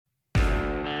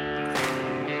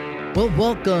Well,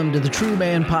 welcome to the True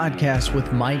Man Podcast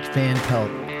with Mike Van Pelt,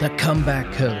 the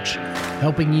comeback coach,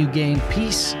 helping you gain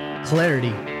peace, clarity,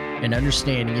 and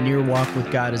understanding in your walk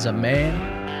with God as a man,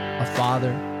 a father,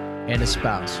 and a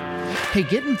spouse. Hey,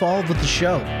 get involved with the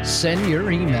show. Send your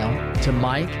email to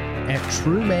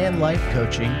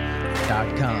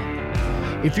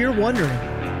mike@truemanlifecoaching.com. If you're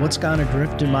wondering what's gone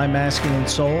adrift in my masculine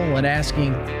soul and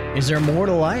asking, is there more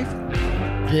to life?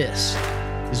 This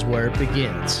is where it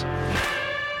begins.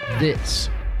 This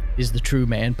is the True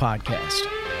Man Podcast.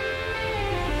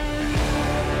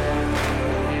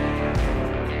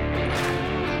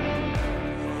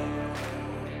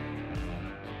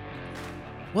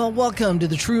 Well, welcome to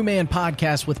the True Man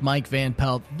Podcast with Mike Van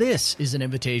Pelt. This is an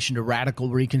invitation to radical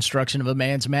reconstruction of a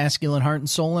man's masculine heart and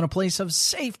soul in a place of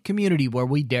safe community where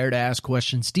we dare to ask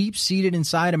questions deep-seated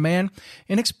inside a man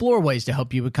and explore ways to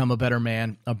help you become a better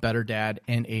man, a better dad,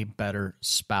 and a better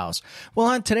spouse. Well,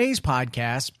 on today's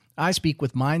podcast, I speak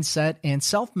with mindset and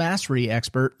self-mastery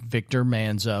expert Victor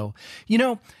Manzo. You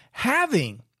know,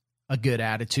 having a good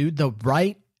attitude, the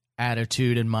right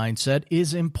attitude and mindset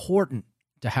is important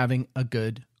to having a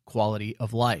good quality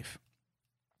of life.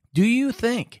 Do you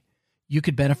think you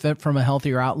could benefit from a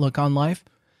healthier outlook on life?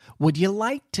 Would you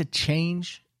like to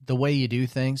change the way you do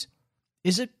things?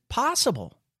 Is it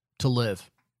possible to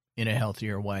live in a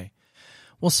healthier way?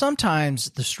 Well, sometimes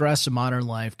the stress of modern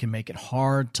life can make it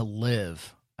hard to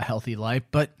live a healthy life,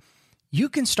 but you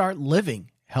can start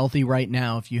living healthy right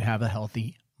now if you have a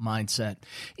healthy mindset.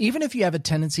 Even if you have a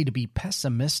tendency to be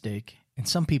pessimistic, and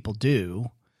some people do,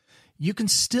 you can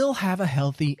still have a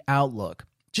healthy outlook.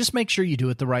 Just make sure you do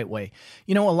it the right way.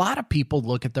 You know, a lot of people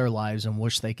look at their lives and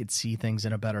wish they could see things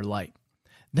in a better light.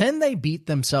 Then they beat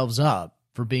themselves up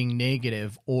for being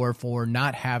negative or for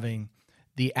not having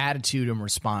the attitude and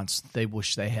response they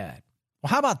wish they had.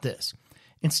 Well, how about this?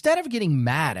 Instead of getting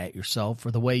mad at yourself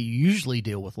for the way you usually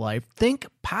deal with life, think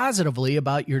positively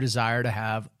about your desire to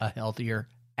have a healthier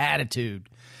attitude.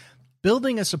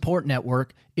 Building a support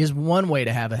network is one way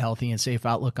to have a healthy and safe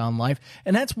outlook on life,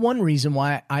 and that's one reason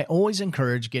why I always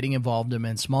encourage getting involved in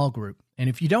men's small group. And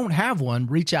if you don't have one,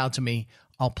 reach out to me.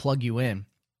 I'll plug you in.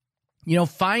 You know,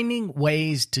 finding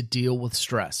ways to deal with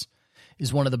stress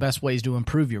is one of the best ways to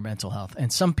improve your mental health.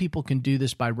 And some people can do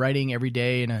this by writing every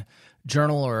day in a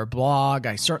journal or a blog.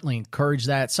 I certainly encourage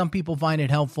that. Some people find it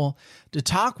helpful to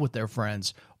talk with their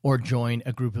friends or join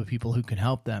a group of people who can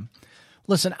help them.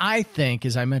 Listen, I think,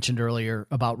 as I mentioned earlier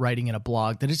about writing in a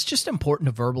blog, that it's just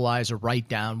important to verbalize or write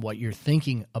down what you're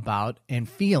thinking about and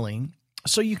feeling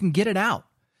so you can get it out.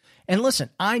 And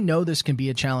listen, I know this can be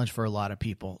a challenge for a lot of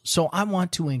people, so I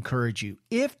want to encourage you.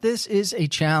 If this is a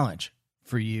challenge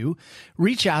for you,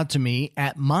 reach out to me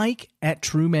at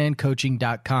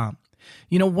mike@truemancoaching.com.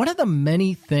 You know, one of the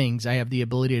many things I have the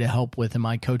ability to help with in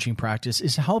my coaching practice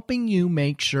is helping you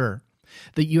make sure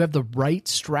that you have the right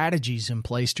strategies in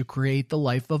place to create the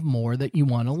life of more that you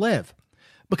want to live.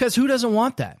 Because who doesn't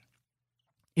want that?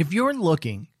 If you're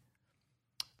looking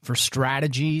for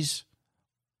strategies,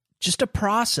 just a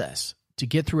process to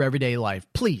get through everyday life,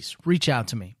 please reach out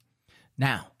to me.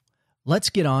 Now, let's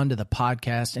get on to the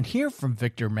podcast and hear from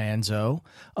Victor Manzo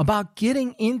about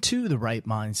getting into the right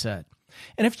mindset.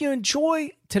 And if you enjoy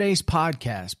today's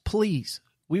podcast, please,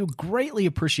 we would greatly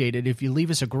appreciate it if you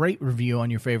leave us a great review on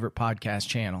your favorite podcast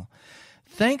channel.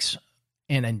 Thanks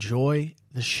and enjoy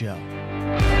the show.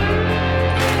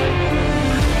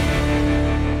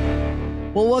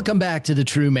 Well, welcome back to the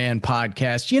True Man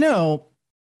Podcast. You know,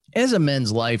 as a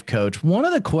men's life coach, one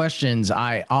of the questions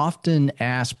I often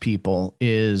ask people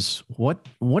is, what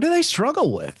do they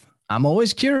struggle with? I'm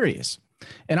always curious.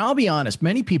 And I'll be honest,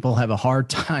 many people have a hard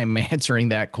time answering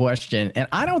that question. And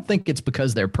I don't think it's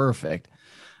because they're perfect.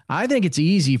 I think it's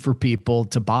easy for people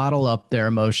to bottle up their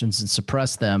emotions and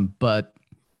suppress them. But,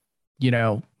 you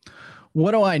know,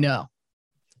 what do I know?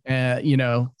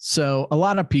 So a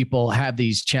lot of people have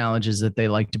these challenges that they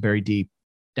like to bury deep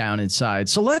down inside.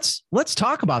 So let's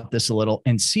talk about this a little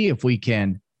and see if we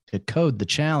can decode the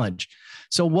challenge.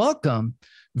 So welcome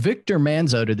Victor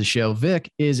Manzo to the show. Vic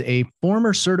is a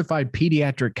former certified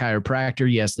pediatric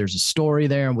chiropractor. Yes, there's a story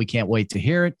there and we can't wait to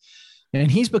hear it. And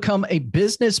he's become a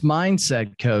business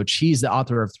mindset coach. He's the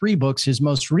author of 3 books. His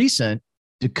most recent,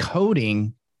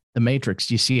 Decoding the Matrix.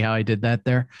 Do you see how I did that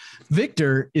there?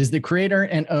 Victor is the creator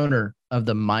and owner of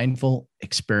the Mindful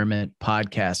Experiment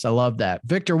podcast. I love that.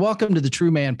 Victor, welcome to the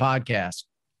True Man Podcast.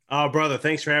 Oh, brother,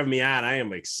 thanks for having me on. I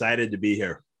am excited to be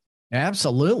here.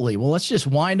 Absolutely. Well, let's just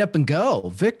wind up and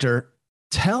go. Victor,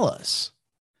 tell us.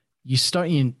 You're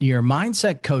a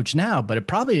mindset coach now, but it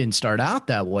probably didn't start out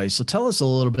that way. So tell us a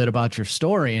little bit about your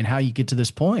story and how you get to this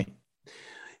point.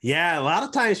 Yeah, a lot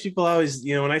of times people always,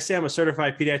 when I say I'm a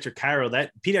certified pediatric chiro,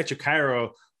 that pediatric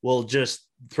chiro will just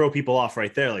throw people off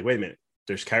right there. Like, wait a minute,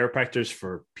 there's chiropractors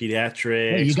for Yeah,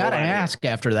 pediatrics. you got Hold to on here. ask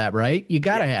after that, right? You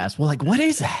got to Yeah. ask. Well, like, what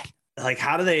is that? Like,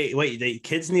 how do they wait? The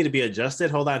kids need to be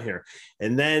adjusted. Hold on here.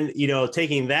 And then,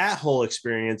 taking that whole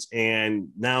experience, and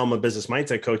now I'm a business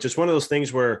mindset coach. It's one of those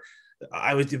things where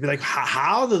I would be like,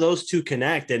 how do those two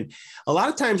connect? And a lot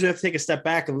of times we have to take a step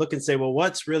back and look and say, well,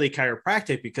 what's really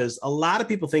chiropractic? Because a lot of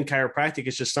people think chiropractic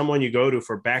is just someone you go to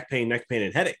for back pain, neck pain,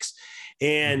 and headaches.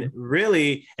 And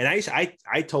really, and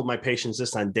I told my patients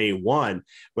this on day one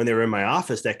when they were in my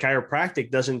office, that chiropractic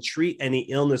doesn't treat any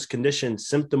illness, condition,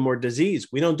 symptom, or disease.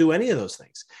 We don't do any of those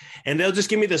things. And they'll just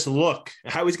give me this look.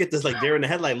 I always get this like deer in the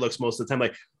headlight looks most of the time,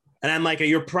 like, and I'm like,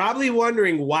 you're probably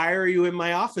wondering, why are you in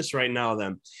my office right now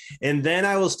then? And then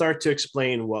I will start to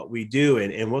explain what we do.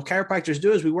 And what chiropractors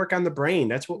do is we work on the brain.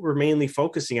 That's what we're mainly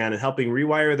focusing on, and helping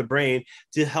rewire the brain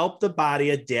to help the body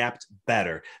adapt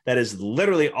better. That is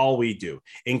literally all we do.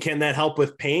 And can that help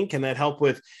with pain? Can that help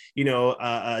with,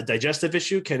 a digestive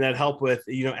issue? Can that help with,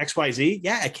 XYZ?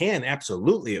 Yeah, it can.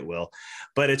 Absolutely, it will.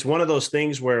 But it's one of those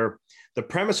things where the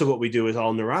premise of what we do is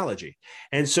all neurology.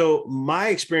 And so my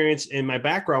experience in my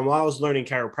background, while I was learning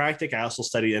chiropractic, I also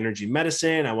studied energy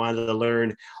medicine. I wanted to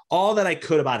learn all that I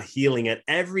could about healing at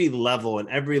every level and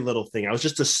every little thing. I was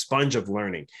just a sponge of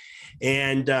learning.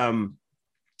 And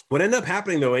what ended up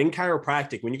happening, though, in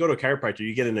chiropractic, when you go to a chiropractor,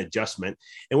 you get an adjustment.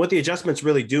 And what the adjustment's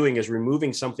really doing is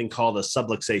removing something called a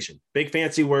subluxation. Big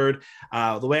fancy word.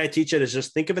 The way I teach it is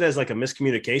just think of it as like a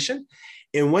miscommunication.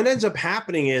 And what ends up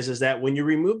happening is that when you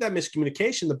remove that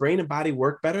miscommunication, the brain and body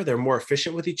work better. They're more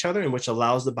efficient with each other, and which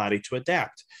allows the body to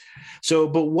adapt. So,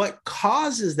 but what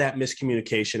causes that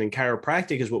miscommunication in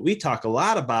chiropractic is what we talk a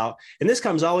lot about. And this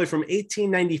comes all the way from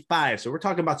 1895. So we're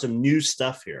talking about some new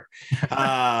stuff here.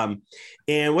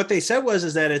 And what they said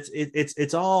was that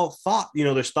it's all thought.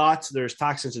 There's thoughts, there's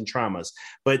toxins and traumas,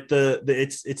 but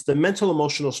it's the mental,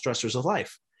 emotional stressors of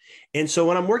life. And so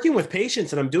when I'm working with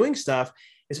patients and I'm doing stuff,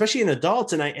 especially in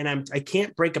adults, and I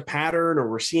can't break a pattern,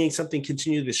 or we're seeing something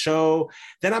continue to show,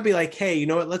 then I'll be like, hey, you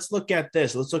know what? Let's look at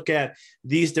this. Let's look at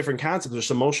these different concepts.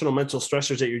 There's emotional, mental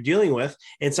stressors that you're dealing with,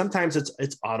 and sometimes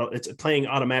it's playing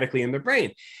automatically in their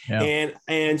brain. Yeah.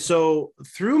 And so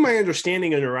through my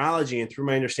understanding of neurology and through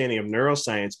my understanding of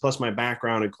neuroscience, plus my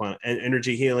background in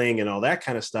energy healing and all that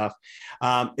kind of stuff,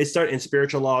 it started in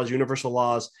spiritual laws, universal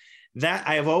laws, that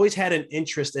I have always had an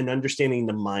interest in understanding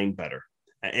the mind better.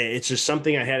 It's just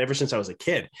something I had ever since I was a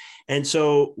kid. And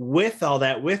so with all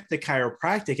that, with the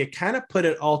chiropractic, it kind of put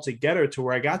it all together to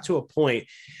where I got to a point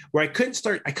where I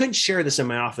couldn't share this in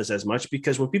my office as much,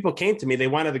 because when people came to me, they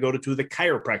wanted to go to the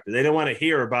chiropractor. They didn't want to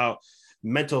hear about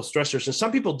mental stressors. And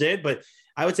some people did, but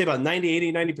I would say about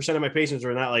 90% of my patients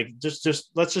are not like, just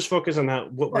let's just focus on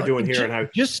what we're doing here. And how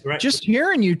just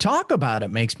hearing you talk about it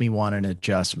makes me want an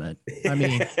adjustment. I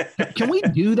mean, can we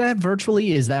do that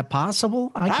virtually? Is that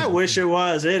possible? I wish it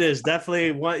was. It is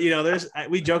definitely what,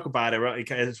 we joke about it, right?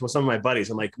 It's with some of my buddies.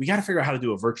 I'm like, we got to figure out how to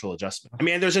do a virtual adjustment. I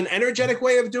mean, there's an energetic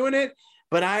way of doing it,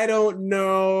 but I don't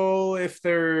know if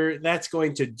that's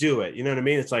going to do it. You know what I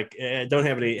mean? It's like,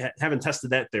 haven't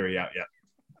tested that theory out yet.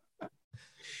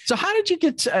 So how did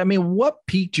you what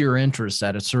piqued your interest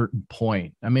at a certain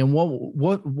point? I mean,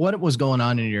 what was going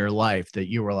on in your life that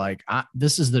you were like,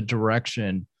 this is the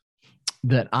direction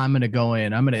that I'm going to go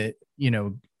in. I'm going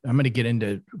to get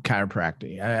into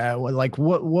chiropractic.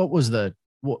 What was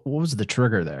the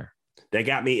trigger there? That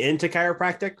got me into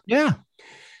chiropractic? Yeah.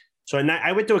 So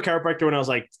I went to a chiropractor when I was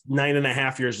like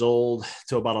 9.5 years old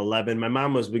to about 11. My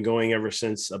mom has been going ever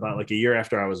since about like a year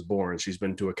after I was born. She's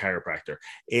been to a chiropractor,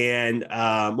 and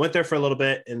went there for a little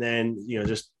bit, and then,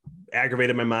 just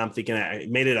aggravated my mom, thinking I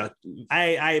made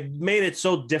it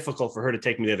so difficult for her to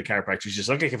take me to the chiropractor. She's just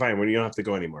like, okay, fine, you don't have to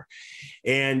go anymore.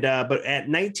 And but at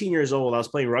 19 years old, I was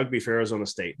playing rugby for Arizona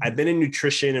State. I've been in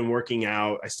nutrition and working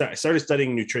out. I started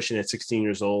studying nutrition at 16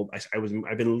 years old.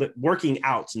 I've been working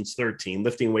out since 13,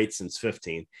 lifting weights since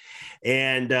 15.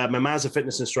 And my mom's a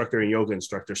fitness instructor and yoga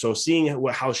instructor. So seeing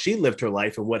how she lived her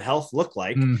life and what health looked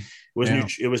like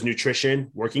it was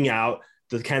nutrition, working out,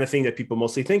 the kind of thing that people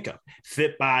mostly think of.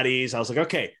 Fit bodies. I was like,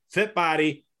 okay, fit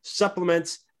body,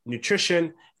 supplements,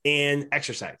 nutrition, and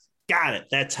exercise. Got it.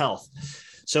 That's health.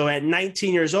 So at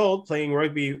 19 years old, playing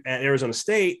rugby at Arizona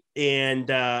State, and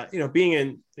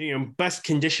being in best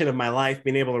condition of my life,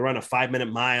 being able to run a 5-minute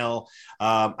mile.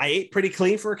 I ate pretty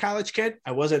clean for a college kid.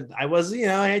 I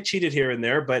had cheated here and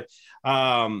there, but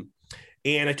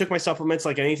and I took my supplements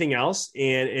like anything else,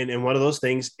 and one of those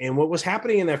things. And what was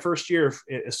happening in that first year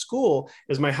of school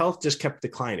is my health just kept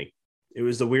declining. It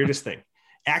was the weirdest thing.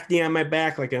 acne on my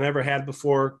back like I never had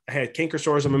before. I had canker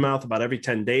sores in my mouth about every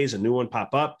 10 days, a new one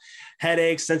pop up,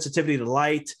 headaches, sensitivity to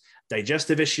light,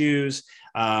 digestive issues,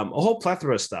 a whole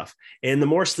plethora of stuff. And the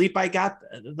more sleep I got,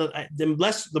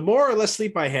 the more or less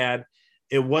sleep I had,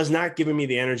 it was not giving me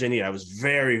the energy I need. I was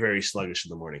very, very sluggish in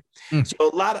the morning. So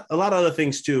a lot of other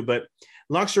things too. But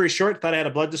long story short, thought I had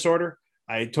a blood disorder.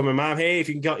 I told my mom, hey, if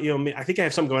you can go, I think I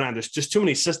have something going on. There's just too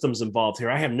many systems involved here.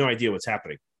 I have no idea what's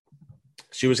happening.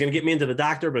 She was going to get me into the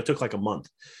doctor, but it took like a month.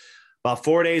 About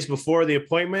 4 days before the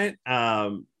appointment,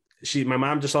 my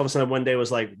mom just all of a sudden one day was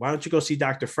like, why don't you go see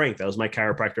Dr. Frank? That was my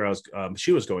chiropractor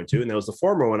she was going to, and that was the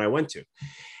former one I went to.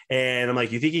 And I'm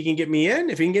like, you think you can get me in?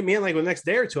 If you can get me in like the next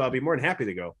day or two, I'll be more than happy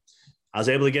to go. I was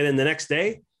able to get in the next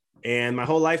day, and my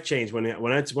whole life changed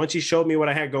once he showed me what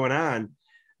I had going on.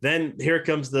 Then here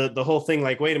comes the whole thing.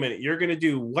 Like, wait a minute, you're going to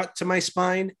do what to my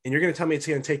spine? And you're going to tell me it's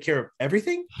going to take care of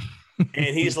everything?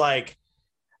 And he's like,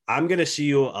 I'm going to see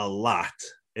you a lot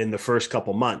in the first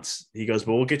couple months. He goes,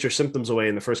 but we'll get your symptoms away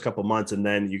in the first couple months. And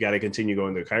then you got to continue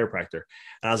going to a chiropractor.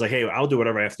 And I was like, hey, I'll do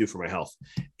whatever I have to do for my health.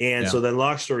 And so then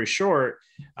long story short,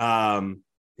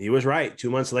 he was right. 2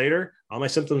 months later, all my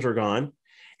symptoms were gone.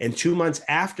 And 2 months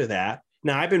after that,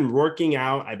 now I've been working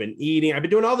out, I've been eating, I've been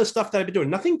doing all this stuff that I've been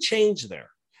doing. Nothing changed there.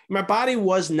 My body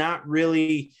was not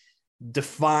really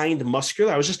defined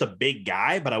muscular. I was just a big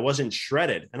guy, but I wasn't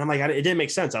shredded. And I'm like, it didn't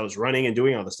make sense. I was running and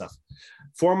doing all this stuff.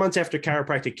 4 months after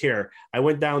chiropractic care, I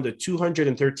went down to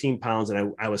 213 pounds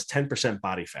and I was 10%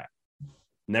 body fat.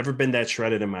 Never been that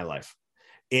shredded in my life.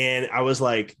 And I was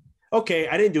like, okay,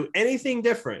 I didn't do anything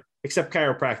different except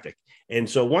chiropractic. And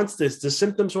so once the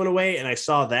symptoms went away and I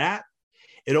saw that,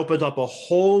 it opened up a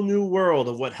whole new world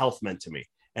of what health meant to me.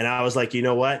 And I was like, you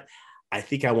know what? I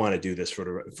think I want to do this for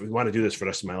the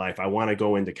rest of my life. I want to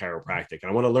go into chiropractic.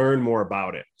 I want to learn more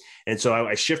about it. And so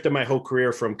I shifted my whole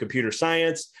career from computer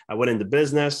science. I went into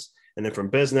business, and then from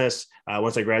business,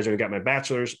 once I graduated and got my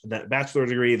bachelor's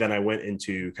degree, then I went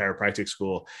into chiropractic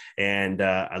school, and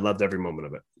I loved every moment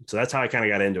of it. So that's how I kind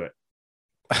of got into it.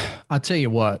 I'll tell you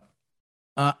what,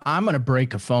 I'm going to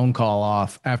break a phone call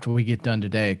off after we get done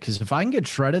today. Cause if I can get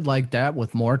shredded like that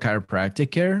with more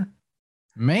chiropractic care,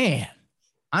 man,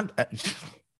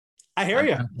 I hear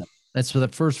you. That's for the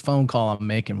first phone call I'm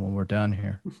making when we're done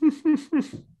here.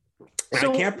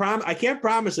 So, I can't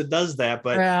promise it does that,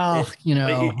 but well,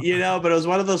 but it was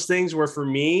one of those things where for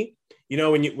me,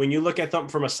 when you look at something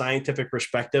from a scientific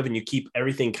perspective and you keep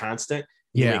everything constant,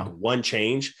 you make one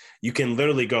change, you can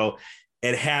literally go,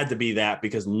 it had to be that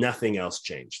because nothing else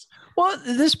changed. Well,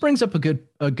 this brings up a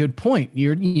good point.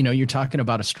 You're talking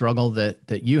about a struggle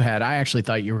that you had. I actually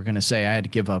thought you were going to say I had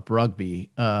to give up rugby,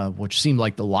 which seemed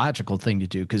like the logical thing to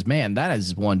do. Because man, that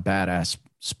is one badass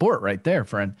sport right there,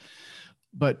 friend.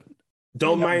 But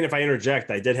don't mind if I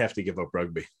interject. I did have to give up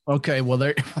rugby. Okay, well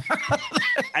there.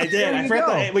 I did. I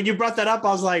forgot when you brought that up.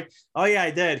 I was like, oh yeah,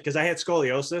 I did because I had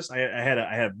scoliosis. I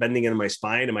had bending in my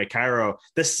spine and my chiro.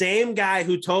 The same guy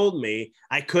who told me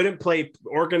I couldn't play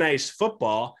organized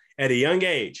football at a young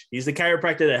age. He's the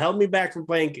chiropractor that held me back from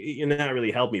playing. Not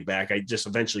really held me back. I just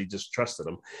eventually just trusted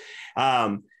him.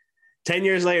 10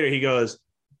 years later, he goes,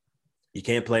 you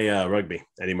can't play rugby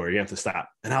anymore. You have to stop.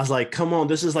 And I was like, come on,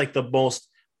 this is like the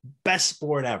best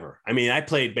sport ever. I mean, I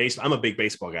played baseball. I'm a big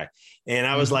baseball guy. And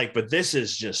I was like, but this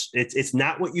is just, it's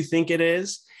not what you think it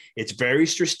is. It's very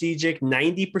strategic,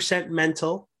 90%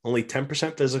 mental, only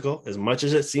 10% physical, as much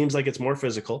as it seems like it's more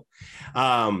physical.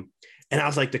 And I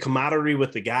was like, the camaraderie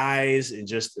with the guys and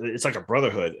just, it's like a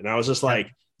brotherhood. And I was just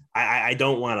like, I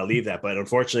don't want to leave that. But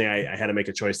unfortunately, I had to make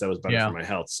a choice that was better for my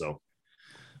health. So,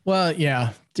 well,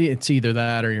 yeah, it's either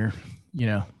that or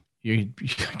you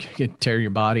could tear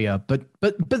your body up.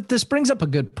 But this brings up a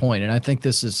good point. And I think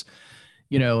this is,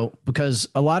 because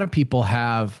a lot of people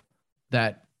have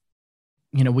that,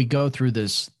 we go through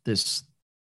this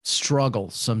struggle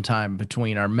sometime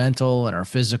between our mental and our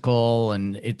physical.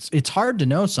 And it's hard to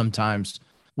know sometimes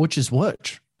which is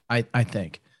which, I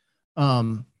think.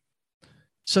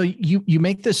 So you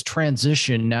make this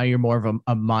transition. Now you're more of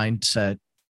a mindset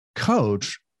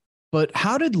coach, but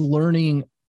how did learning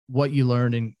what you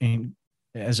learned in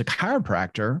as a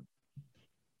chiropractor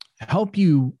help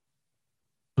you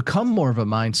become more of a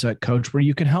mindset coach where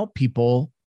you can help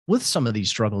people with some of these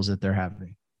struggles that they're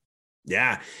having?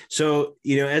 Yeah. So,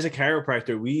 as a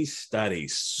chiropractor, we study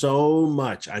so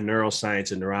much on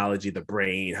neuroscience and neurology, the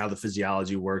brain, how the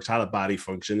physiology works, how the body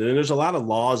functions. And there's a lot of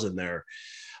laws in there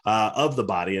of the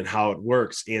body and how it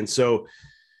works. And so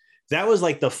that was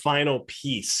like the final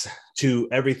piece to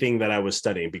everything that I was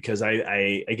studying, because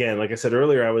I again, like I said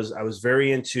earlier, I was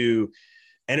very into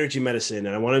energy medicine,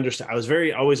 and I want to understand. I was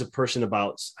always a person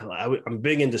about, I'm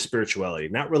big into spirituality,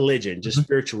 not religion, just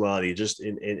spirituality, just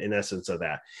in essence of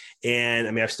that. And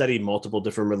I mean, I've studied multiple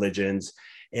different religions,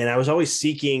 and I was always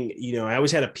seeking, I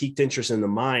always had a piqued interest in the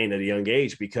mind at a young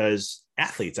age because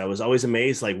athletes, I was always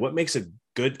amazed, like what makes a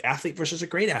good athlete versus a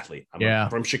great athlete. I'm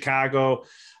from Chicago,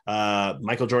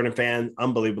 Michael Jordan fan,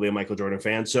 unbelievably a Michael Jordan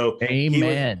fan. So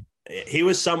amen. He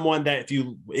was someone that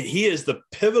he is the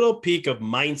pivotal peak of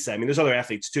mindset. I mean, there's other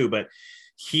athletes too, but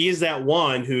he is that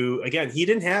one who, again, he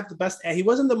didn't have the best. He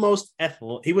wasn't the most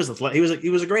ethical. He was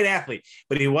a great athlete,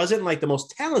 but he wasn't like the most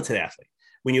talented athlete.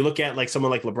 When you look at like someone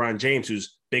like LeBron James,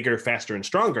 who's bigger, faster, and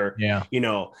stronger,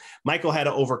 Michael had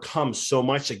to overcome so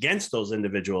much against those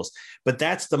individuals, but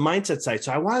that's the mindset side.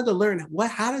 So I wanted to learn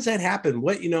how does that happen?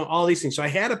 All these things. So I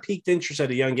had a piqued interest at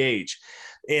a young age.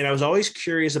 And I was always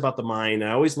curious about the mind.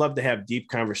 I always loved to have deep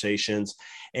conversations.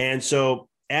 And so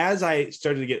as I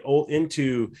started to get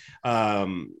into a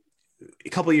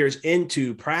couple of years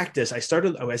into practice,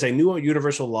 as I knew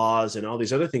universal laws and all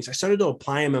these other things, I started to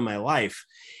apply them in my life.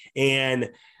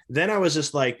 And then I was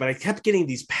just like, but I kept getting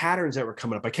these patterns that were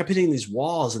coming up. I kept hitting these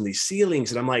walls and these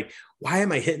ceilings. And I'm like, why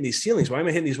am I hitting these ceilings? Why am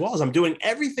I hitting these walls? I'm doing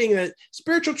everything that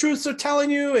spiritual truths are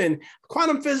telling you and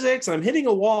quantum physics, and I'm hitting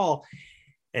a wall.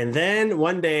 And then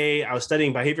one day I was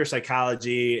studying behavior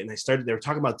psychology, and they were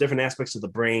talking about different aspects of the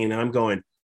brain. And I'm going,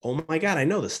 oh my God, I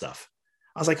know this stuff.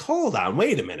 I was like, hold on,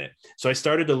 wait a minute. So I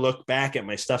started to look back at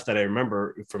my stuff that I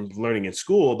remember from learning in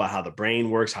school about how the brain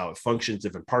works, how it functions,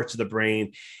 different parts of the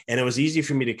brain. And it was easy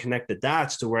for me to connect the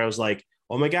dots to where I was like,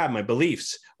 oh my God, my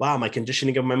beliefs. Wow, my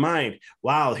conditioning of my mind.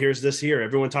 Wow, here's this here.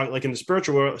 Everyone talk like in the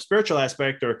spiritual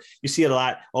aspect, or you see it a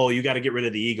lot. Oh, you got to get rid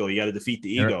of the ego. You got to defeat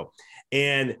the ego.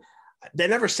 And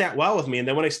that never sat well with me. And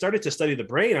then when I started to study the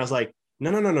brain, I was like,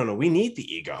 no. We need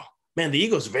the ego. Man, the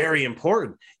ego is very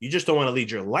important. You just don't want to lead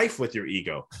your life with your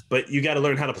ego, but you got to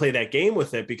learn how to play that game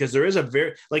with it, because there is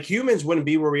humans wouldn't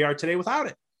be where we are today without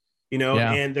it,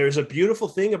 and there's a beautiful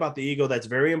thing about the ego that's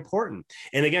very important.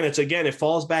 And again, it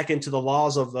falls back into the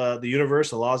laws of the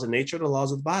universe, the laws of nature, the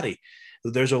laws of the body.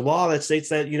 There's a law that states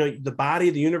that, the body,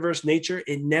 the universe, nature,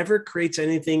 it never creates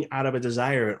anything out of a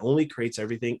desire. It only creates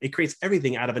everything. It creates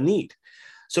everything out of a need.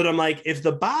 So I'm like, if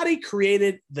the body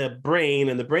created the brain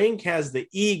and the brain has the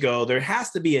ego, there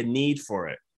has to be a need for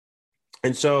it.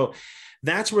 And so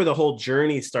that's where the whole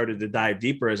journey started to dive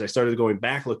deeper, as I started going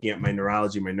back, looking at my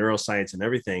neurology, my neuroscience and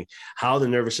everything, how the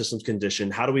nervous system's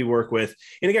conditioned, how do we work with,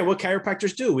 and again, what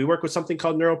chiropractors do, we work with something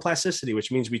called neuroplasticity,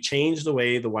 which means we change the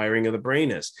way the wiring of the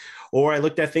brain is. Or I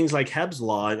looked at things like Hebb's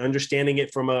law and understanding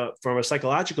it from a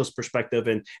psychological perspective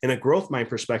and a growth mind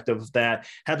perspective, that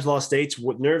Hebb's law states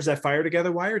what nerves that fire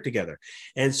together, wire together.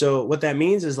 And so what that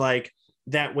means is like,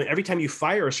 that every time you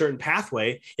fire a certain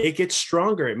pathway, it gets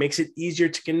stronger. It makes it easier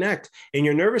to connect. And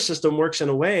your nervous system works in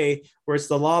a way where it's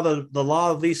the law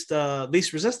of least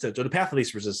resistance, or the path of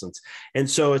least resistance. And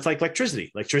so it's like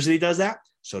electricity. Electricity does that.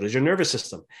 So does your nervous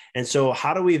system. And so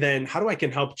how do I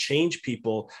can help change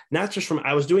people, not just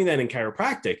I was doing that in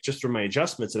chiropractic, just from my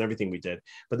adjustments and everything we did.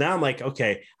 But now I'm like,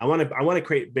 okay, I want to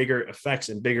create bigger effects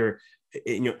and bigger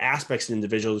aspects of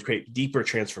individuals, create deeper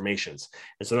transformations.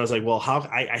 And so I was like, well, how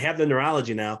I have the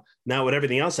neurology now with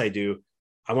everything else I do,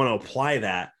 I want to apply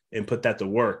that and put that to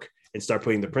work and start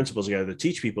putting the principles together to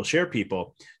teach people, share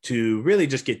people, to really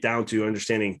just get down to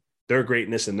understanding their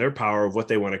greatness and their power of what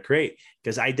they want to create.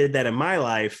 Because I did that in my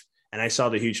life and I saw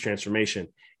the huge transformation,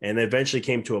 and eventually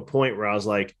came to a point where I was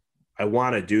like, I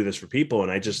want to do this for people.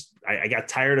 And I got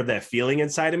tired of that feeling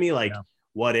inside of me. Like,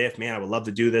 what if, man, I would love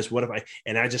to do this. What if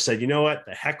and I just said, you know what,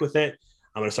 the heck with it.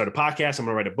 I'm going to start a podcast. I'm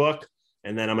going to write a book.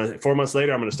 And then 4 months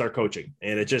later, I'm going to start coaching.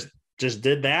 And it just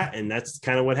did that. And that's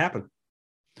kind of what happened.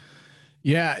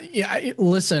 Yeah.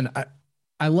 Listen,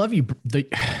 I love you.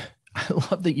 I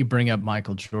love that you bring up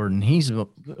Michael Jordan.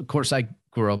 Of course, I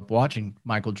grew up watching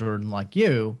Michael Jordan like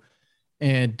you,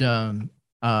 and,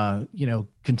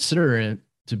 consider it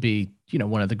to be,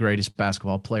 one of the greatest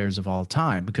basketball players of all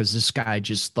time, because this guy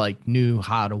just like knew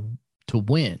how to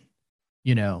win,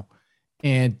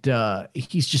 and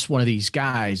he's just one of these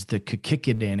guys that could kick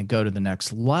it in and go to the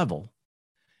next level.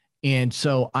 And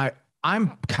so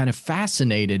I'm kind of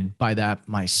fascinated by that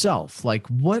myself. Like,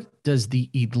 what does the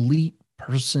elite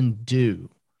person do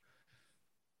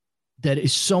that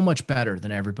is so much better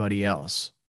than everybody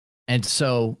else? And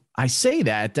so I say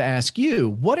that to ask you,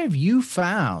 what have you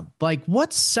found? Like,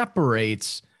 what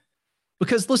separates?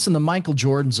 Because listen, the Michael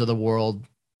Jordans of the world,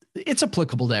 it's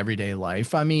applicable to everyday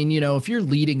life. I mean, if you're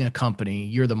leading a company,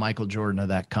 you're the Michael Jordan of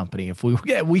that company. If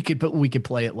we could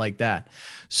play it like that.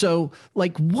 So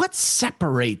like, what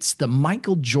separates the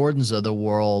Michael Jordans of the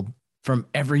world from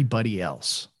everybody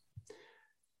else?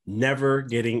 Never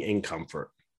getting in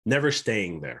comfort, never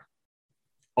staying there,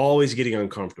 always getting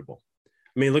uncomfortable.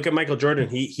 I mean, look at Michael Jordan.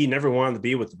 He never wanted to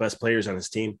be with the best players on his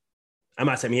team. I'm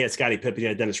not saying he had Scottie Pippen, he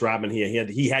had Dennis Rodman,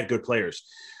 he had good players,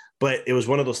 but it was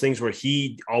one of those things where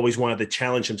he always wanted to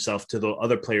challenge himself to the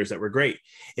other players that were great.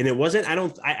 And it wasn't, I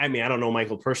don't know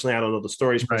Michael personally. I don't know the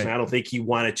stories personally. Right. I don't think he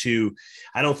wanted to,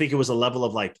 I don't think it was a level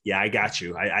of like, yeah, I got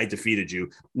you. I defeated you.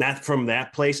 Not from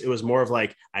that place. It was more of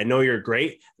like, I know you're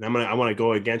great and I want to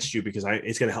go against you because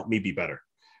it's going to help me be better.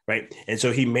 Right. And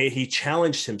so he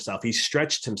challenged himself. He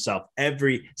stretched himself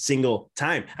every single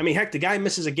time. I mean, heck, the guy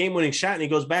misses a game-winning shot and he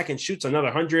goes back and shoots another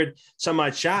 100 some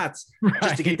odd shots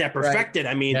just to get that perfected.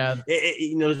 Right. I mean,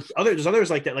 there's others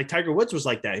like that. Like Tiger Woods was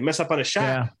like that. He messed up on a shot.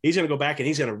 Yeah. He's going to go back and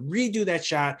he's going to redo that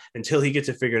shot until he gets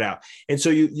it figured out. And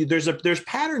so there's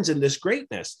patterns in this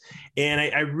greatness. And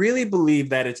I really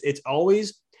believe that it's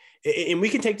always, and we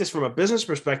can take this from a business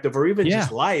perspective or even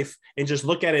just life and just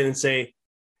look at it and say,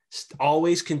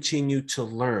 always continue to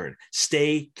learn,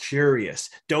 stay curious,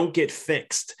 don't get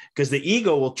fixed, because the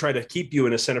ego will try to keep you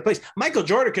in a center place. Michael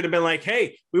Jordan could have been like,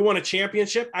 hey, we won a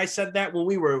championship. I said that when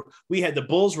we had the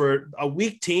Bulls were a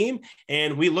weak team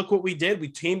and look what we did. We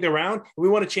teamed around and we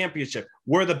won a championship.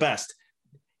 We're the best.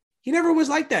 He never was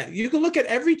like that. You can look at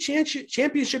every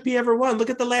championship he ever won. Look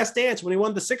at The Last Dance. When he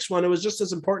won the sixth one, it was just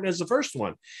as important as the first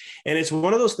one. And it's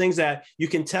one of those things that you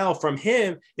can tell from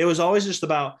him. It was always just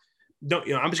about,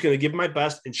 I'm just going to give my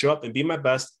best and show up and be my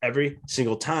best every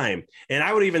single time. And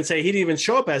I would even say he didn't even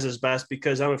show up as his best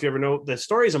because I don't know if you ever know the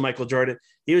stories of Michael Jordan.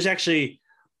 He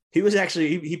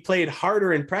played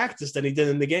harder in practice than he did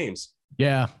in the games.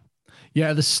 Yeah.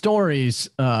 Yeah. The stories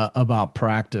about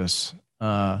practice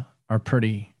are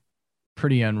pretty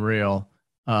unreal.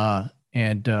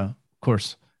 And of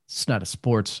course it's not a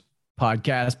sports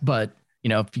podcast, but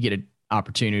if you get an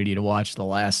opportunity to watch The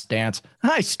Last Dance,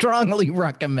 I strongly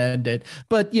recommend it.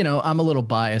 But I'm a little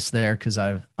biased there because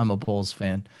I'm a Bulls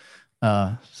fan.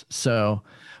 But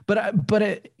I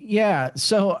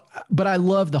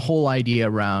love the whole idea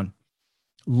around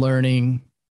learning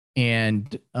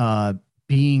and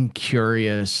being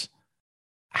curious.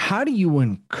 How do you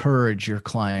encourage your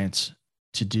clients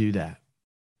to do that?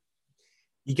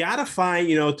 You got to find,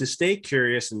 to stay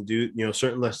curious and do,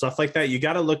 certain stuff like that. You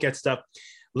got to look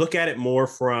at it more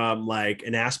from like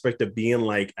an aspect of being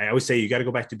like, I always say, you got to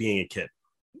go back to being a kid.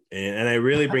 And I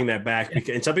really bring that back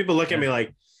because, and some people look at me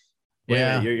like,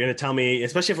 you're going to tell me,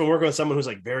 especially if I'm working with someone who's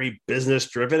like very business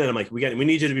driven. And I'm like, we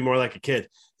need you to be more like a kid. And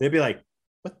they'd be like,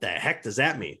 what the heck does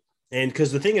that mean? And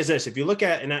because the thing is this, if you look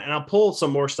at, and I'll pull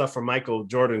some more stuff from Michael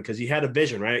Jordan, because he had a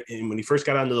vision, right? And when he first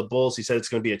got onto the Bulls, he said it's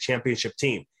going to be a championship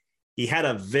team. He had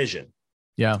a vision.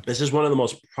 Yeah. This is one of the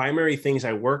most primary things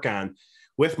I work on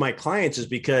with my clients, is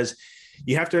because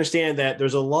you have to understand that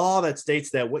there's a law that states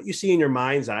that what you see in your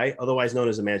mind's eye, otherwise known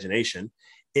as imagination,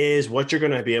 is what you're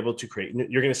going to be able to create.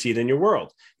 You're going to see it in your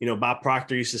world. Bob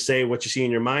Proctor used to say, what you see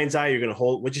in your mind's eye, you're going to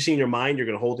hold. What you see in your mind, you're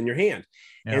going to hold in your hand.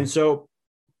 Yeah. And so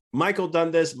Michael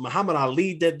done this. Muhammad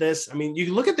Ali did this. I mean,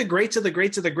 you look at the greats of the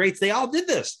greats of the greats. They all did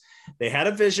this. They had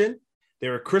a vision. They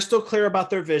were crystal clear about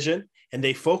their vision, and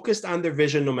they focused on their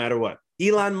vision no matter what.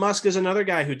 Elon Musk is another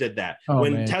guy who did that.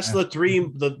 Tesla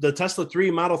 3, the Tesla 3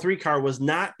 Model 3 car was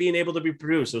not being able to be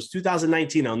produced. It was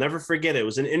 2019. I'll never forget it. It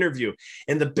was an interview,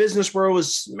 and the business world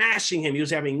was smashing him. He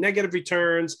was having negative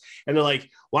returns, and they're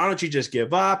like, why don't you just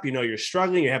give up? You're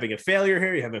struggling. You're having a failure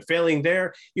here. You're having a failing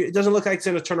there. It doesn't look like it's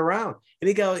going to turn around. And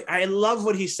he goes, I love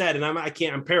what he said. And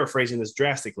I'm paraphrasing this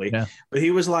drastically, but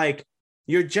he was like,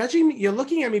 you're judging me. You're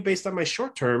looking at me based on my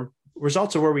short-term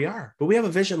results of where we are, but we have a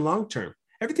vision long-term.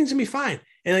 Everything's gonna be fine.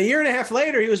 And a year and a half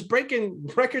later, he was breaking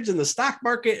records in the stock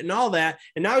market and all that.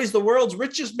 And now he's the world's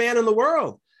richest man in the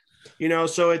world.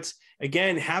 So it's,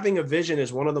 again, having a vision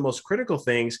is one of the most critical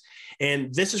things.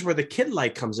 And this is where the kid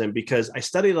light comes in, because I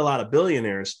studied a lot of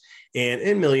billionaires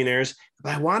and millionaires,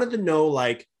 but I wanted to know,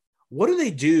 like, what do they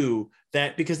do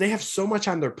that, because they have so much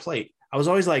on their plate. I was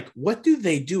always like, what do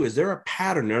they do? Is there a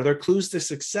pattern? Are there clues to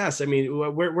success? I mean,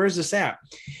 where's this at?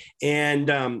 And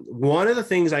one of the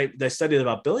things I studied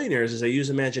about billionaires is they use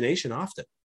imagination often.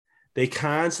 They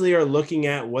constantly are looking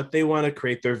at what they want to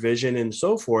create, their vision and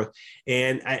so forth.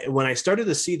 And when I started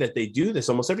to see that they do this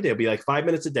almost every day, it'll be like 5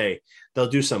 minutes a day, they'll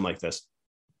do something like this.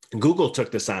 Google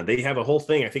took this on. They have a whole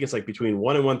thing. I think it's like between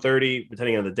 1 and 1:30,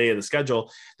 depending on the day of the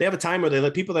schedule. They have a time where they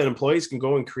let people, that employees can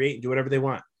go and create and do whatever they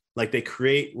want. Like, they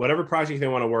create whatever project they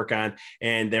want to work on,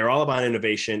 and they're all about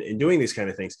innovation and doing these kind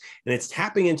of things. And it's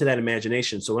tapping into that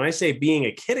imagination. So when I say being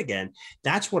a kid again,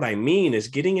 that's what I mean, is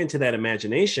getting into that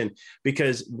imagination,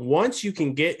 because once you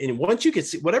can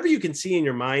see whatever you can see in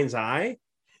your mind's eye,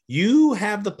 You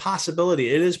have the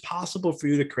possibility. It is possible for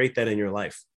you to create that in your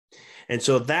life. And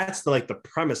so that's like the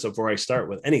premise of where I start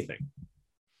with anything.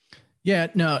 Yeah,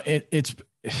 no, it's,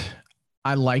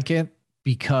 I like it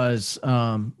because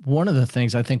one of the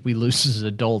things I think we lose as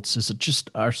adults is just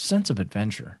our sense of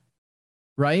adventure,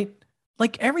 right?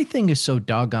 Like everything is so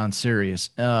doggone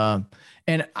serious.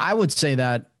 And I would say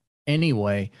that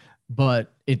anyway,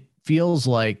 but it feels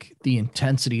like the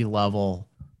intensity level,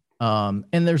 and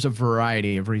there's a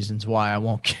variety of reasons why I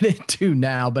won't get into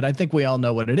now, but I think we all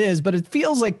know what it is. But it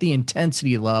feels like the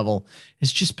intensity level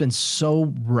has just been so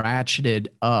ratcheted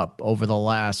up over the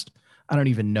last, I don't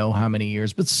even know how many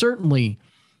years, but certainly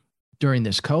during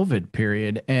this COVID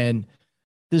period. And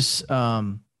this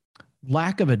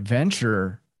lack of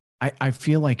adventure, I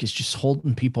feel like is just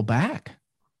holding people back.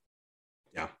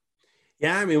 Yeah.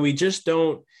 Yeah. I mean, we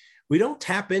don't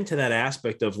tap into that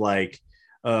aspect of like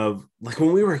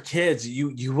when we were kids,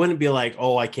 you wouldn't be like,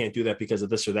 oh, I can't do that because of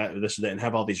this or that, or this or that, and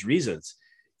have all these reasons.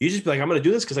 You just be like, I'm going to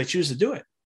do this because I choose to do it.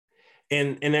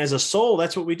 And as a soul,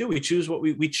 that's what we do. We choose what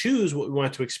we choose what we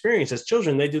want to experience. As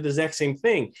children, they do the exact same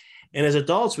thing. And as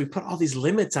adults, we put all these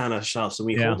limits on ourselves, and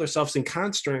we hold ourselves in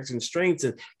constraints and strengths,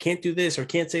 and can't do this or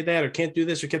can't say that or can't do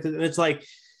this or can't do that. And it's like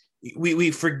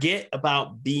we forget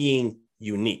about being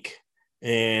unique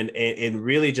and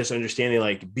really just understanding,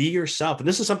 like, be yourself. And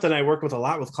this is something I work with a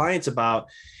lot with clients about.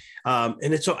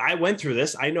 And it's so I went through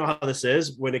this. I know how this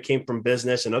is when it came from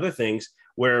business and other things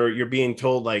where you're being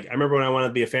told, like, I remember when I wanted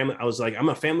to be a family, I was like, I'm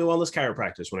a family wellness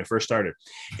chiropractor when I first started.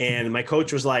 And my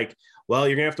coach was like, well,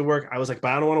 you're gonna have to work. I was like,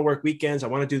 but I don't want to work weekends. I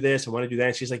want to do this. I want to do that.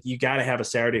 And she's like, you got to have a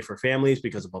Saturday for families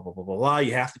because of blah, blah, blah, blah, blah.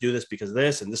 You have to do this because of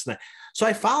this and this and that. So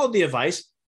I followed the advice.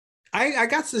 I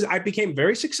got this. I became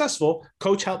very successful.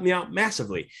 Coach helped me out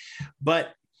massively.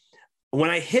 But when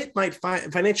I hit my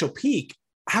financial peak,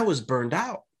 I was burned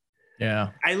out.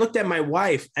 Yeah. I looked at my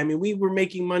wife. I mean, we were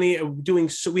making money doing,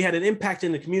 so we had an impact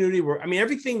in the community where, I mean,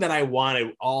 everything that I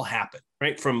wanted all happened,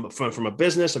 right? From a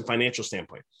business and financial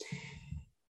standpoint.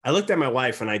 I looked at my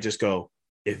wife and I just go,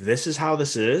 if this is how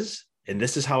this is, and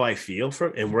this is how I feel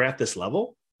and we're at this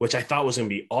level, which I thought was going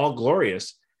to be all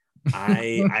glorious,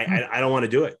 I don't want to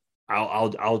do it.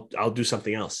 I'll do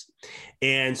something else.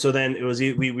 And so then it was,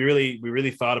 we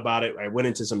really thought about it. I went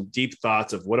into some deep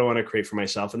thoughts of what I want to create for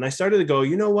myself. And I started to go,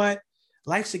 you know what?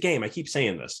 Life's a game. I keep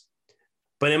saying this,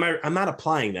 but I'm not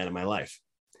applying that in my life.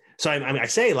 So I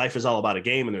say life is all about a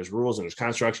game, and there's rules and there's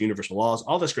constructs, universal laws,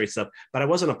 all this great stuff, but I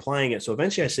wasn't applying it. So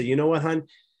eventually I said, you know what, hon?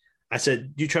 I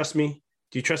said, do you trust me?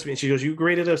 Do you trust me? And she goes, you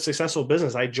created a successful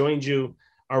business. I joined you,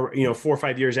 4 or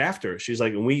 5 years after. She's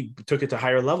like, and we took it to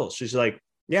higher levels. She's like,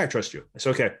 yeah, I trust you. I said,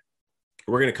 okay,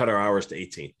 we're going to cut our hours to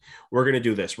 18. We're going to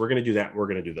do this. We're going to do that. We're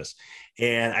going to do this.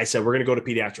 And I said, we're going to go to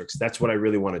pediatrics. That's what I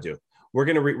really want to do. We're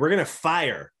going to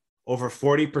fire over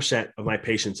 40% of my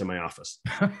patients in my office.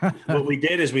 What we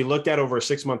did is we looked at over a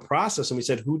 6-month process and we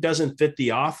said, who doesn't fit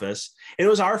the office? And it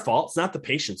was our fault. It's not the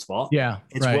patient's fault. Yeah.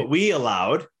 It's right. What we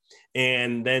allowed.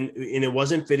 And it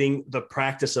wasn't fitting the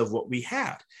practice of what we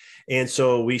had. And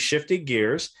so we shifted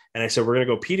gears and I said, we're going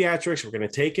to go pediatrics. We're going to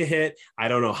take a hit. I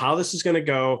don't know how this is going to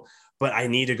go, but I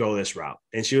need to go this route.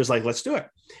 And she was like, let's do it.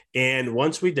 And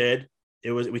once we did,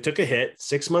 we took a hit.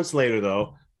 6 months later,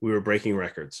 though, we were breaking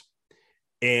records.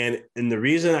 And the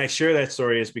reason I share that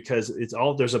story is because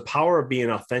there's a power of being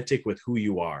authentic with who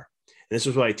you are. And this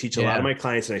is what I teach a lot of my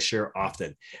clients and I share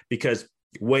often, because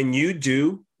when you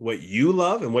do what you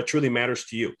love and what truly matters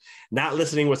to you, not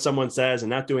listening to what someone says and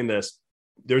not doing this,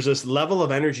 there's this level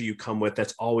of energy you come with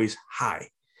that's always high.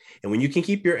 And when you can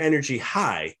keep your energy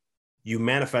high, you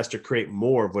manifest or create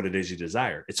more of what it is you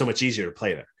desire. It's so much easier to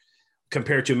play there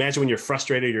compared to, imagine when you're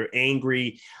frustrated, you're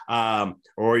angry,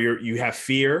 or you have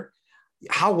fear.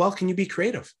 How well can you be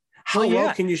creative? How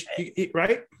well can you,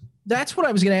 right? That's what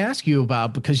I was going to ask you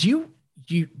about, because you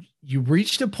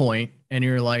reached a point and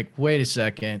you're like, wait a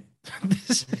second,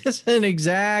 this isn't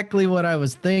exactly what I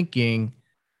was thinking.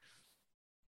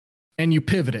 And you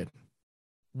pivoted.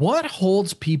 What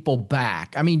holds people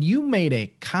back? I mean, you made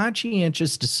a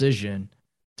conscientious decision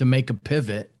to make a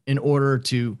pivot in order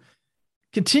to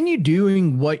continue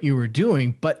doing what you were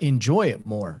doing, but enjoy it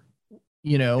more.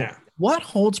 What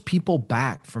holds people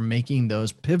back from making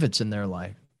those pivots in their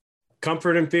life?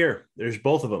 Comfort and fear. There's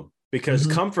both of them. Because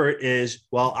comfort is,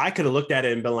 well, I could have looked at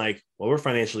it and been like, well, we're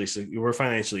financially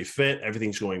fit.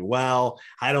 Everything's going well.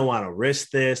 I don't want to risk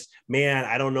this, man.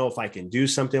 I don't know if I can do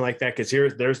something like that. Cause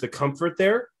there's the comfort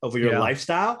there of your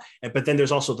lifestyle. But then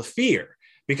there's also the fear,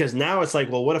 because now it's like,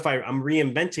 well, what if I'm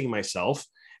reinventing myself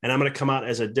and I'm going to come out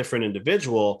as a different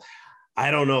individual?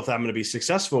 I don't know if I'm going to be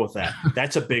successful with that.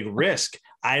 That's a big risk.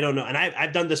 I don't know. And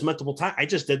I've done this multiple times. I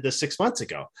just did this 6 months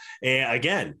ago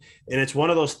again. And it's one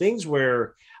of those things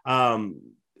where,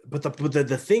 but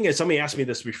the thing is, somebody asked me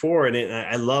this before, and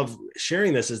I love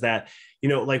sharing this, is that, you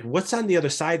know, like, what's on the other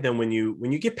side then when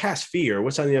you get past fear,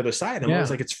 what's on the other side? I'm always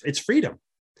like, it's freedom.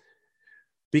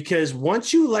 Because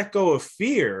once you let go of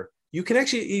fear, you can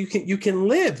actually, you can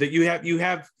live. That you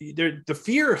have the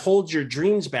fear holds your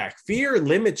dreams back. Fear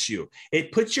limits you.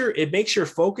 It makes your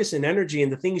focus and energy in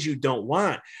the things you don't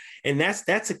want. And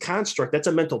that's a construct. That's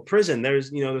a mental prison.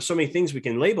 There's so many things we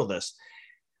can label this.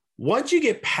 Once you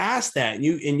get past that, and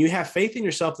you have faith in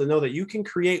yourself to know that you can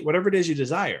create whatever it is you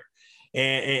desire.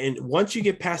 And once you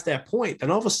get past that point,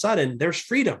 then all of a sudden there's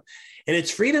freedom. And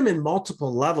it's freedom in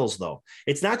multiple levels, though.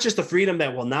 It's not just the freedom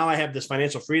that, well, now I have this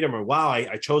financial freedom, or wow,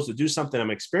 I chose to do something,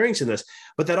 I'm experiencing this,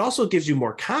 but that also gives you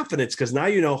more confidence, because now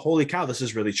you know, holy cow, this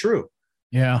is really true.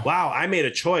 Yeah. Wow, I made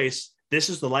a choice. This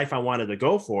is the life I wanted to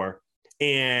go for.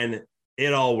 And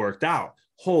it all worked out.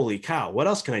 Holy cow. What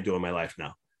else can I do in my life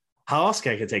now? How else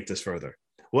can I take this further?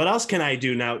 What else can I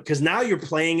do now? Because now you're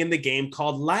playing in the game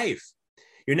called life.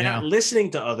 You're not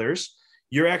listening to others.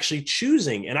 You're actually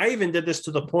choosing. And I even did this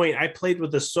to the point, I played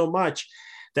with this so much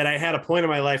that I had a point in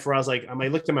my life where I was like, I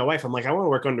looked at my wife, I'm like, I want to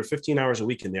work under 15 hours a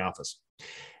week in the office.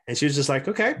 And she was just like,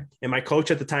 okay. And my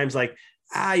coach at the time's like,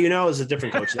 it's a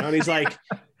different coach now. And he's like,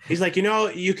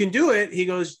 you can do it. He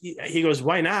goes,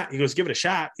 why not? He goes, give it a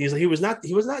shot. He was not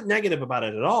negative about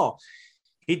it at all.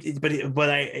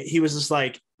 He was just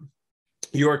like,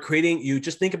 you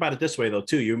just think about it this way though,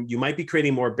 too. You might be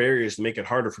creating more barriers to make it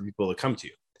harder for people to come to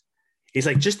you. He's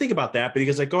like, just think about that. But he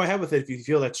goes like, go ahead with it if you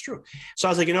feel that's true. So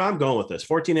I was like, I'm going with this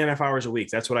 14 and a half hours a week.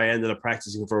 That's what I ended up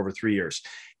practicing for over 3 years.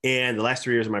 And the last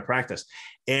 3 years of my practice.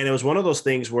 And it was one of those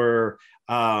things where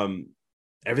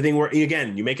everything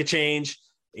again, you make a change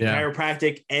in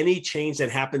chiropractic, any change that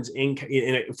happens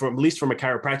at least from a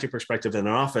chiropractic perspective in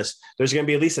an office, there's going to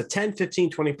be at least a 10,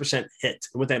 15, 20% hit.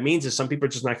 And what that means is some people are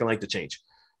just not going to like the change.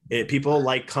 People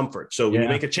like comfort. So when you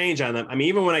make a change on them,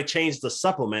 even when I changed the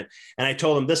supplement and I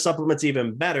told them this supplement's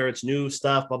even better, it's new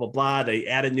stuff, blah, blah, blah. They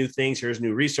added new things. Here's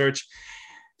new research.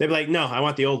 They'd be like, no, I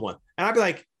want the old one. And I'd be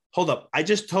like, hold up. I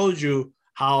just told you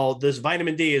how this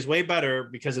vitamin D is way better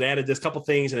because it added this couple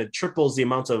things and it triples the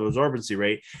amount of absorbency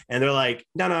rate. And they're like,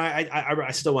 no,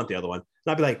 I still want the other one.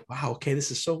 And I'd be like, wow, okay,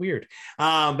 this is so weird.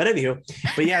 But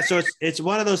yeah, so it's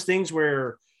one of those things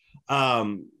where,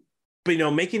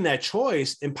 but making that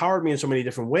choice empowered me in so many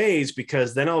different ways,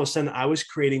 because then all of a sudden I was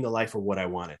creating the life of what I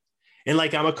wanted. And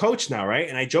like, I'm a coach now, right?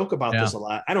 And I joke about this a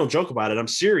lot. I don't joke about it. I'm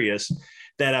serious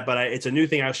it's a new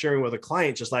thing I was sharing with a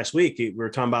client just last week. We were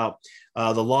talking about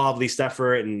the law of least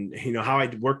effort and, how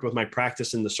I worked with my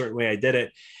practice in the certain way I did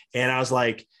it. And I was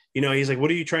like, he's like,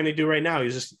 what are you trying to do right now?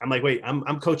 I'm like, wait,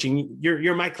 I'm coaching.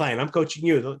 You're my client. I'm coaching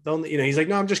you. He's like,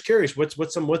 no, I'm just curious.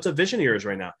 What's a vision of yours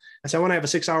right now? I said, I want to have a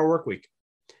 6-hour work week.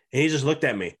 And he just looked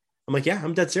at me. I'm like, yeah,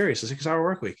 I'm dead serious. A 6-hour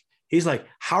work week. He's like,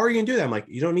 how are you going to do that? I'm like,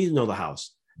 you don't need to know the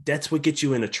house. That's what gets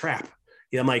you in a trap.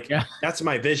 I'm like, that's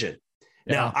my vision.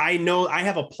 Yeah. Now I know I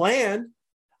have a plan.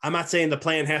 I'm not saying the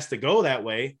plan has to go that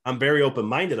way. I'm very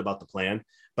open-minded about the plan,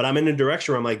 but I'm in a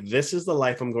direction where I'm like, this is the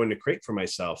life I'm going to create for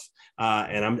myself.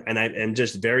 And I'm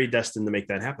just very destined to make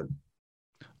that happen.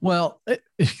 Well,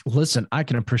 listen, I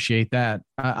can appreciate that.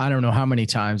 I don't know how many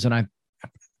times, and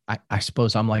I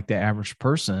suppose I'm like the average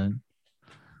person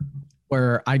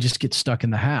where I just get stuck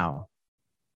in the how.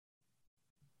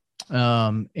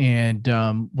 When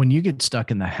you get stuck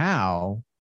in the how,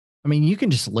 you can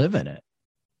just live in it.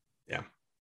 Yeah.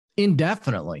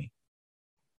 Indefinitely.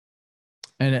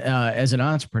 And as an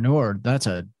entrepreneur, that's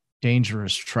a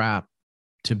dangerous trap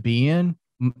to be in.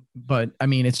 But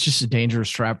it's just a dangerous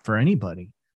trap for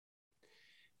anybody.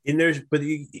 And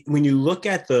when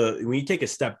you take a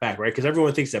step back, right? Because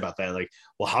everyone thinks about that, like,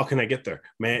 well, how can I get there,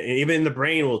 man? And even the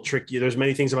brain will trick you. There's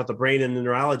many things about the brain and the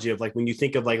neurology of like, when you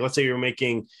think of like, let's say you're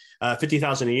making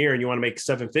 50,000 a year and you want to make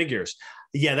 7 figures.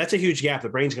 Yeah, that's a huge gap. The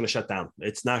brain's going to shut down.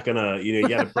 It's not going to, you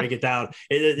got to break it down.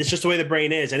 It's just the way the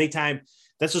brain is.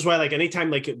 That's just why, like, anytime,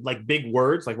 like big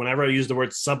words, like whenever I use the word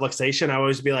subluxation, I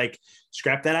always be like,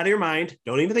 scrap that out of your mind.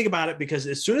 Don't even think about it, because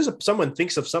as soon as someone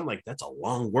thinks of something like that's a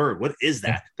long word, what is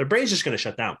that? Their brain's just going to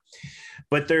shut down.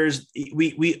 But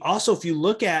we also, if you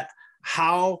look at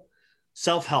how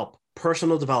self-help,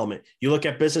 personal development, you look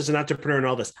at business and entrepreneur and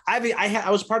all this.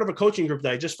 I was part of a coaching group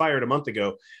that I just fired a month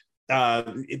ago.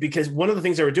 because one of the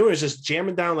things they were doing is just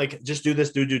jamming down, like, just do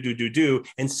this, do,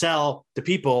 and sell to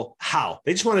people how.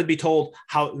 They just wanted to be told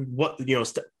how, what,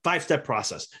 5-step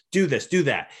process, do this, do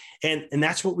that. And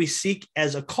that's what we seek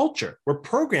as a culture. We're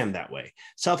programmed that way.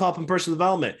 Self-help and personal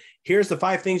development. Here's the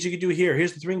 5 things you can do here.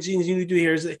 Here's the 3 things you need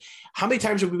to do. How many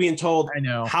times have we been told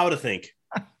how to think?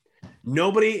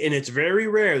 Nobody, and it's very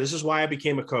rare. This is why I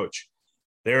became a coach.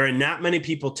 There are not many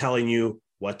people telling you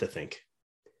what to think.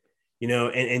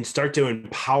 And start to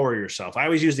empower yourself. I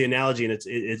always use the analogy, and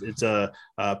it's a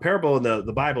parable in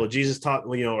the Bible. Jesus taught,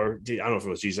 or I don't know if it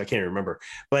was Jesus, I can't remember,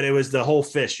 but it was the whole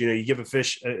fish. You give a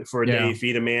fish for a day, you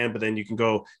feed a man, but then you can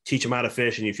go teach him how to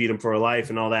fish, and you feed him for a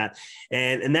life and all that.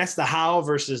 And that's the how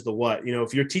versus the what.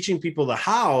 If you're teaching people the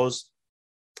hows,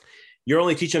 you're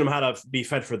only teaching them how to be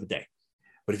fed for the day.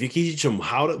 But if you teach them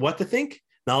what to think,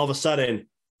 now all of a sudden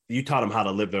you taught them how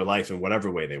to live their life in whatever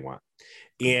way they want.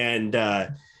 And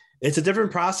it's a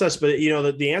different process, but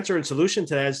the answer and solution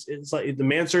to that is, it's like the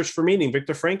man search for meaning.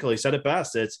 Viktor Frankl, he said it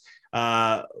best. It's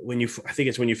when you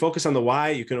focus on the why,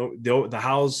 you can, the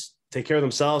hows take care of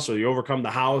themselves. So you overcome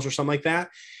the hows or something like that.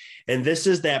 And this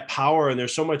is that power. And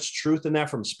there's so much truth in that,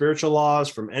 from spiritual laws,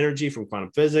 from energy, from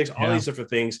quantum physics, all these different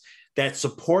things that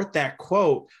support that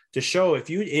quote to show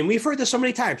and we've heard this so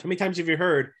many times. How many times have you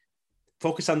heard,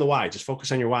 focus on the why, just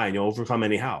focus on your why and you'll overcome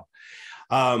any how.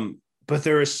 But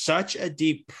there is such a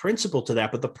deep principle to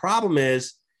that. But the problem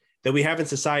is that we have in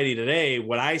society today,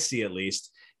 what I see at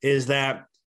least, is that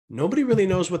nobody really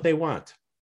knows what they want.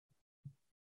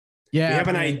 Yeah. We have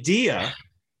an idea,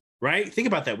 right? Think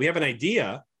about that. We have an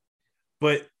idea,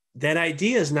 but that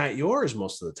idea is not yours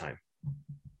most of the time.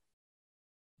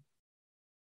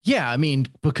 Yeah. I mean,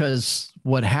 because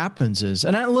what happens is,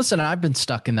 and I've been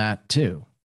stuck in that too.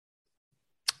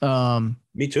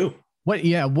 Me too. What do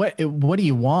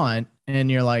you want? And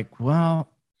you're like, well,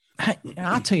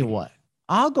 I'll tell you what,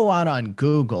 I'll go out on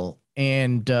Google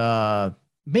and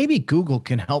maybe Google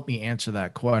can help me answer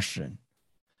that question.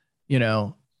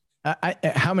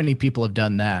 How many people have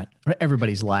done that?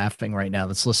 Everybody's laughing right now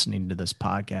that's listening to this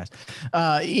podcast.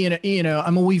 I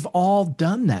mean, we've all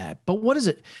done that, but what is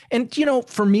it? And,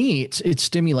 for me, it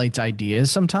stimulates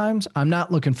ideas. Sometimes I'm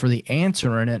not looking for the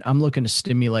answer in it. I'm looking to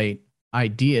stimulate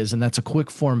ideas, and that's a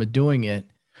quick form of doing it.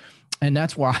 And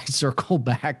that's where I circle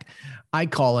back. I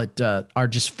call it our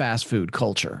just fast food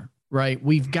culture, right?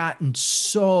 We've gotten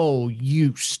so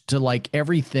used to like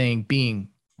everything being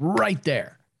right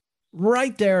there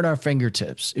at our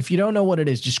fingertips. If you don't know what it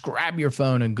is, just grab your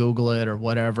phone and Google it or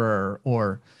whatever,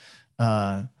 or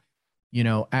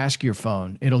ask your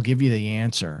phone. It'll give you the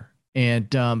answer. And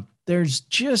there's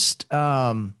just,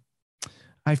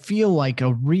 I feel like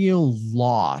a real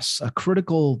loss, a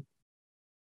critical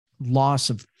loss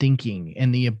of thinking,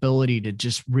 and the ability to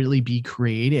just really be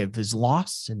creative is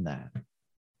lost in that.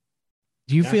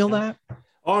 Do you feel that?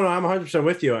 Oh no, I'm 100%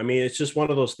 with you. I mean, it's just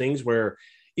one of those things where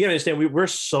you understand we're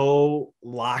so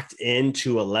locked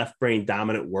into a left brain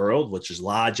dominant world, which is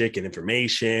logic and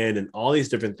information and all these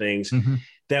different things,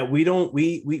 that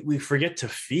we forget to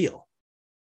feel.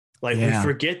 Like we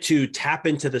forget to tap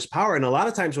into this power. And a lot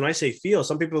of times when I say feel,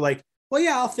 some people are like, well,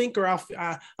 yeah, I'll think, or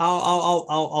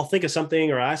I'll think of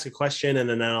something, or I'll ask a question, and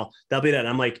then that'll be that. And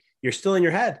I'm like, you're still in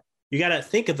your head. You got to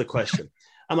think of the question.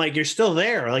 I'm like, you're still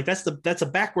there. Like that's a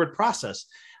backward process.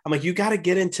 I'm like, you got to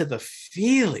get into the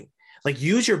feeling. Like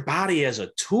use your body as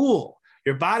a tool.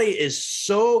 Your body is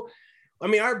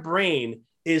our brain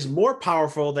is more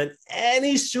powerful than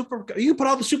any you can put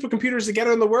all the supercomputers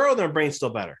together in the world and our brain's still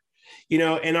better.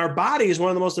 And our body is one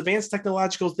of the most advanced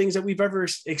technological things that we've ever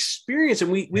experienced.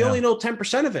 And we only know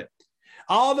 10% of it.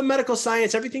 All the medical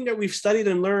science, everything that we've studied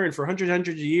and learned for hundreds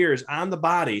of years on the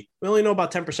body, we only know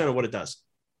about 10% of what it does.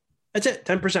 That's it,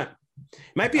 10%. It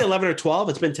might be 11 or 12.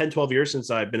 It's been 10, 12 years since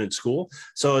I've been in school.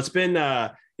 So it's been,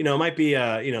 it might be,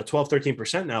 12,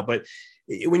 13% now. But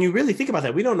when you really think about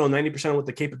that, we don't know 90% of what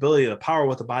the capability, the power,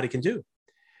 what the body can do.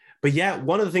 But yet,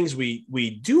 one of the things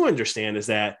we do understand is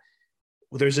that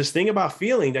there's this thing about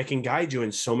feeling that can guide you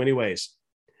in so many ways.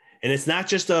 And it's not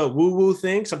just a woo-woo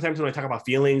thing. Sometimes when I talk about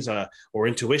feelings or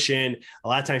intuition, a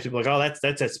lot of times people are like, oh,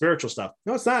 that's that spiritual stuff.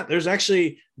 No, it's not.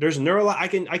 There's neural. I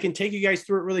can take you guys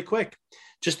through it really quick.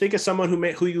 Just think of someone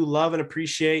who you love and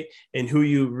appreciate, and who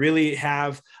you really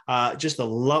have just a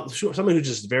love, someone who's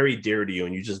just very dear to you,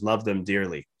 and you just love them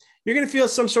dearly. You're going to feel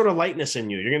some sort of lightness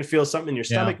in you. You're going to feel something in your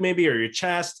stomach, maybe, or your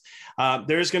chest.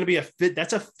 There's going to be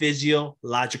that's a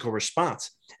physiological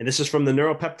response. And this is from the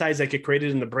neuropeptides that get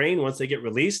created in the brain. Once they get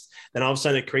released, then all of a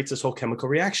sudden it creates this whole chemical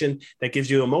reaction that gives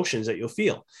you emotions that you'll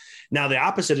feel. Now, the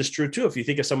opposite is true too. If you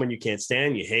think of someone you can't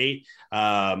stand, you hate,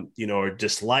 or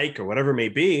dislike, or whatever it may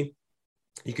be,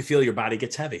 you can feel your body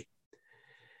gets heavy.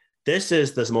 This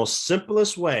is the most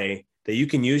simplest way that you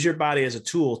can use your body as a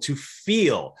tool to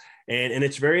feel. And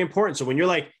it's very important. So when you're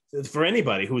like, for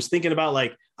anybody who's thinking about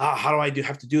like, how do I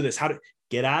have to do this? How to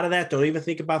get out of that? Don't even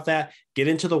think about that. Get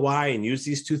into the why and use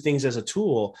these two things as a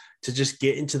tool to just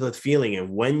get into the feeling. And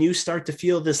when you start to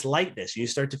feel this lightness, you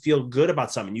start to feel good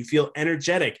about something, you feel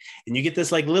energetic, and you get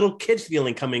this like little kid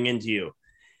feeling coming into you.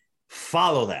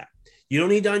 Follow that. You don't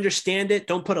need to understand it.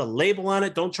 Don't put a label on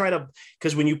it. Don't try to,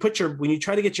 because when you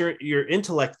try to get your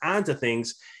intellect onto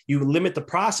things, you limit the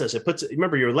process.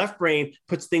 Remember, your left brain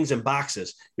puts things in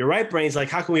boxes. Your right brain's like,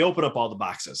 how can we open up all the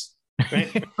boxes?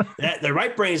 Right? The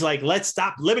right brain's like, let's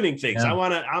stop limiting things.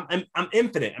 Yeah. I'm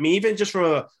infinite. I mean, even just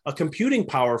from a computing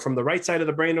power from the right side of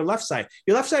the brain or left side,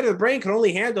 your left side of the brain can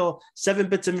only handle 7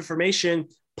 bits of information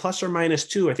plus or minus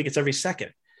 2. I think it's every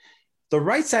second. The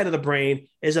right side of the brain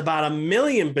is about 1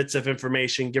 million bits of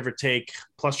information, give or take,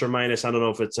 plus or minus. I don't know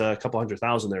if it's a couple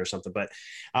 100,000 there or something, but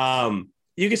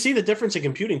you can see the difference in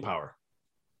computing power.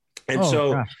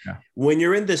 And when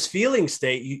you're in this feeling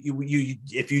state, you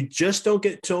if you just don't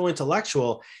get so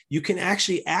intellectual, you can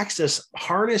actually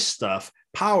harness stuff,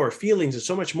 power, feelings, and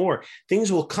so much more.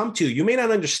 Things will come to you. You may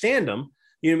not understand them.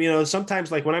 You know, sometimes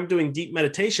like when I'm doing deep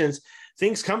meditations,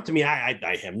 things come to me.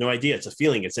 I have no idea. It's a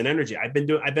feeling. It's an energy. I've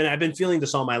been feeling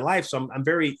this all my life. So I'm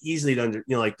very easily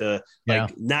to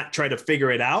not try to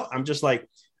figure it out. I'm just like,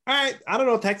 all right, I don't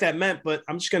know what the heck that meant, but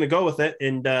I'm just going to go with it.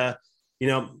 And,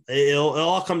 it'll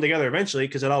all come together eventually,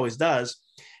 because it always does.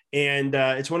 And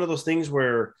it's one of those things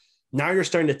where now you're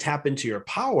starting to tap into your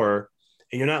power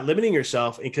and you're not limiting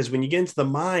yourself. Because when you get into the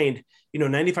mind,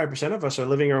 95% of us are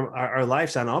living our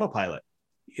lives on autopilot.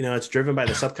 It's driven by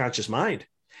the subconscious mind.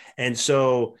 And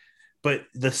so, but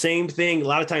the same thing, a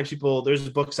lot of times there's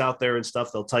books out there and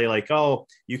stuff, they'll tell you like, oh,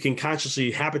 you can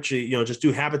consciously just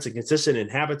do habits and consistent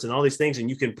and habits and all these things, and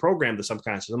you can program the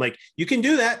subconscious. I'm like, you can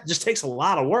do that. It just takes a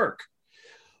lot of work.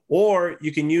 Or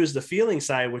you can use the feeling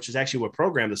side, which is actually what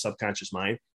programmed the subconscious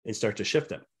mind, and start to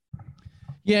shift it.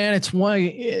 Yeah. And it's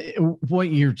why what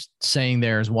you're saying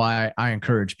there is why I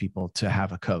encourage people to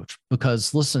have a coach,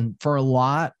 because listen, for a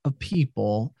lot of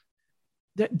people,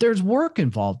 there's work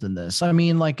involved in this. I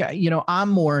mean, like, I'm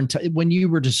more into when you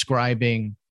were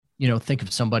describing, think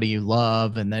of somebody you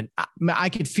love, and then I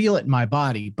could feel it in my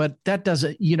body, but that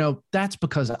doesn't, that's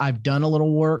because I've done a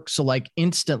little work. So like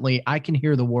instantly I can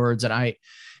hear the words and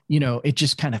it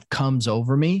just kind of comes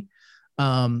over me.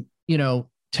 10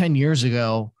 years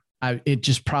ago, it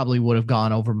just probably would have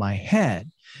gone over my head.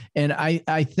 And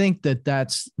I think that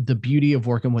that's the beauty of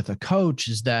working with a coach,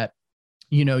 is that,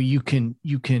 you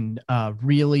can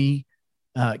really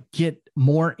get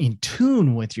more in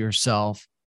tune with yourself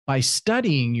by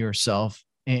studying yourself,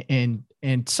 and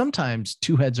sometimes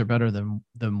two heads are better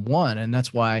than one. And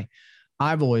that's why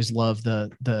I've always loved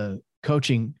the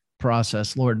coaching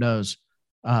process. Lord knows,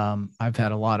 I've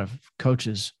had a lot of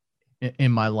coaches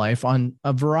in my life on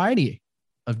a variety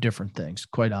of different things,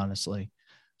 quite honestly.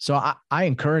 So I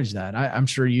encourage that. I'm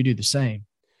sure you do the same.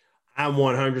 I'm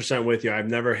 100% with you. I've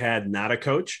never had not a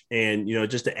coach. And,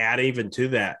 just to add even to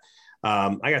that,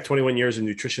 I got 21 years of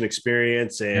nutrition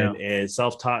experience and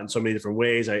self-taught in so many different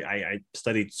ways. I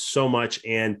studied so much.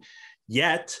 And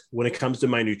yet when it comes to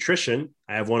my nutrition,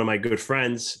 I have one of my good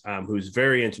friends who's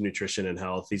very into nutrition and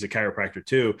health. He's a chiropractor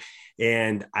too.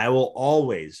 And I will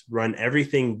always run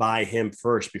everything by him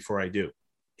first before I do.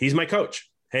 He's my coach.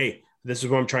 Hey, this is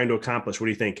what I'm trying to accomplish. What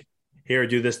do you think? Here,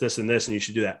 do this, this, and this, and you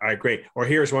should do that. All right, great. Or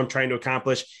here's what I'm trying to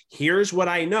accomplish. Here's what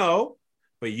I know,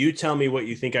 but you tell me what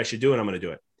you think I should do, and I'm going to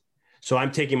do it. So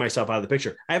I'm taking myself out of the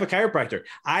picture. I have a chiropractor.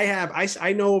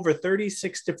 I know over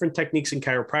 36 different techniques in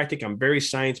chiropractic. I'm very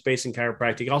science-based in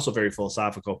chiropractic, also very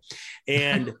philosophical.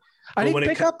 And I didn't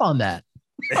pick up on that.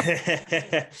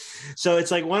 So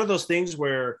it's like one of those things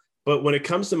where, but when it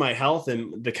comes to my health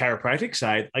and the chiropractic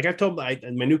side, like I told my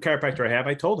new chiropractor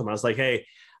I told him, I was like, hey,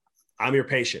 I'm your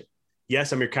patient.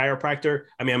 Yes, I'm your chiropractor.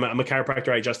 I mean, I'm a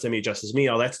chiropractor. I adjust him, he adjusts me,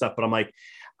 all that stuff. But I'm like,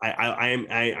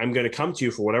 I'm going to come to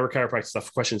you for whatever chiropractic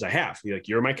stuff questions I have.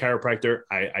 You're my chiropractor.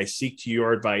 I seek to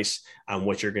your advice on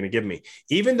what you're going to give me.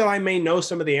 Even though I may know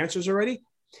some of the answers already,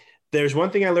 there's one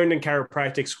thing I learned in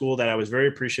chiropractic school that I was very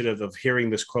appreciative of hearing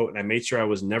this quote, and I made sure I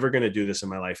was never going to do this in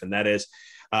my life. And that is,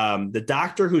 the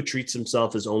doctor who treats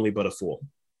himself is only but a fool.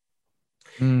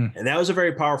 And that was a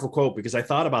very powerful quote, because I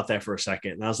thought about that for a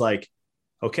second, and I was like,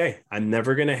 okay, I'm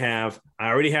always going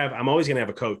to have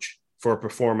a coach for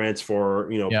performance, for,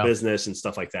 business and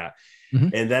stuff like that. Mm-hmm.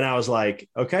 And then I was like,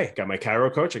 okay, got my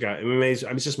chiro coach.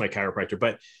 I'm just my chiropractor,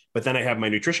 but then I have my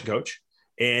nutrition coach,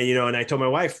 And, and I told my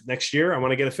wife next year, I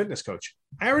want to get a fitness coach.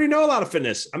 I already know a lot of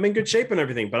fitness. I'm in good shape and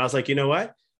everything, but I was like, you know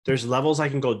what? There's levels I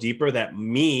can go deeper that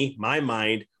my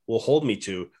mind will hold me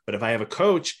to. But if I have a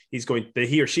coach,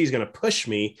 he or she's going to push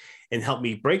me and help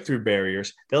me break through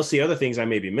barriers. They'll see other things I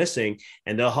may be missing,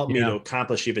 and they'll help me to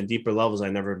accomplish even deeper levels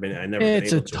I've never been able to.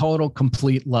 It's a total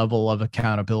complete level of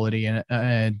accountability.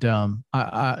 And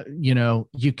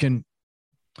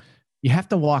you have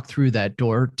to walk through that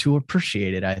door to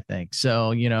appreciate it, I think.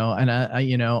 So,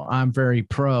 I'm very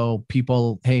pro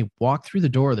people. Hey, walk through the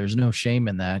door. There's no shame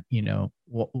in that,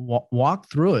 walk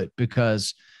through it,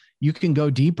 because you can go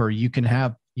deeper. You can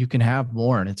have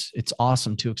more, and it's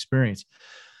awesome to experience.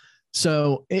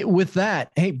 So with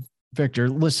that, hey, Victor,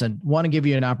 listen, want to give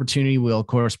you an opportunity. We'll, of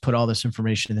course, put all this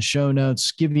information in the show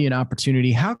notes, give you an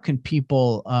opportunity. How can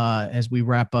people, as we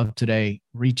wrap up today,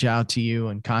 reach out to you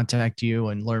and contact you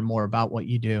and learn more about what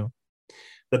you do?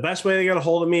 The best way to get a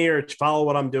hold of me or to follow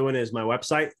what I'm doing is my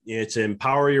website. It's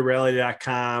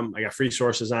empoweryourreality.com. I got free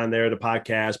sources on there, the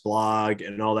podcast, blog,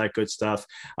 and all that good stuff.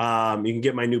 You can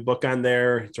get my new book on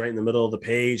there. It's right in the middle of the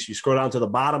page. You scroll down to the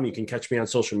bottom, you can catch me on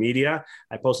social media.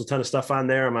 I post a ton of stuff on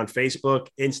there. I'm on Facebook,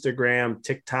 Instagram,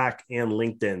 TikTok, and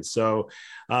LinkedIn. So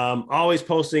always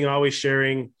posting, always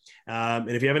sharing. And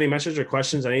if you have any messages or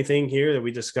questions, anything here that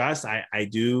we discussed, I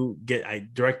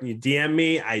direct you, DM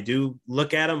me. I do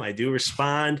look at them. I do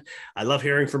respond. I love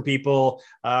hearing from people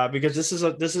because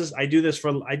I do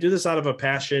this out of a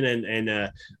passion and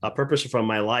a purpose from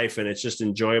my life. And it's just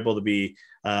enjoyable to be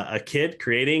a kid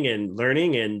creating and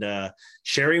learning and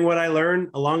sharing what I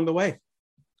learn along the way.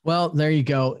 Well, there you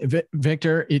go,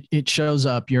 Victor. It shows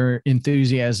up. Your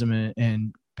enthusiasm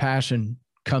and passion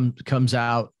comes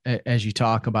out as you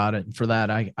talk about it. And for that,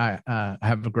 I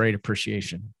have a great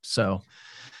appreciation. So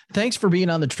thanks for being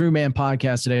on the True Man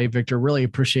podcast today, Victor. Really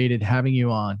appreciated having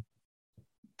you on.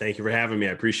 Thank you for having me.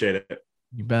 I appreciate it.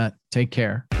 You bet. Take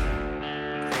care.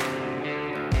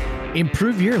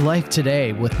 Improve your life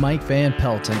today with Mike Van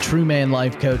Pelt and True Man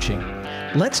Life Coaching.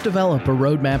 Let's develop a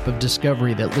roadmap of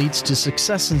discovery that leads to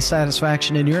success and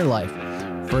satisfaction in your life.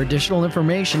 For additional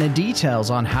information and details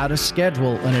on how to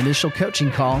schedule an initial coaching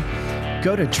call,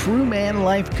 go to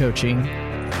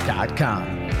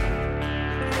truemanlifecoaching.com.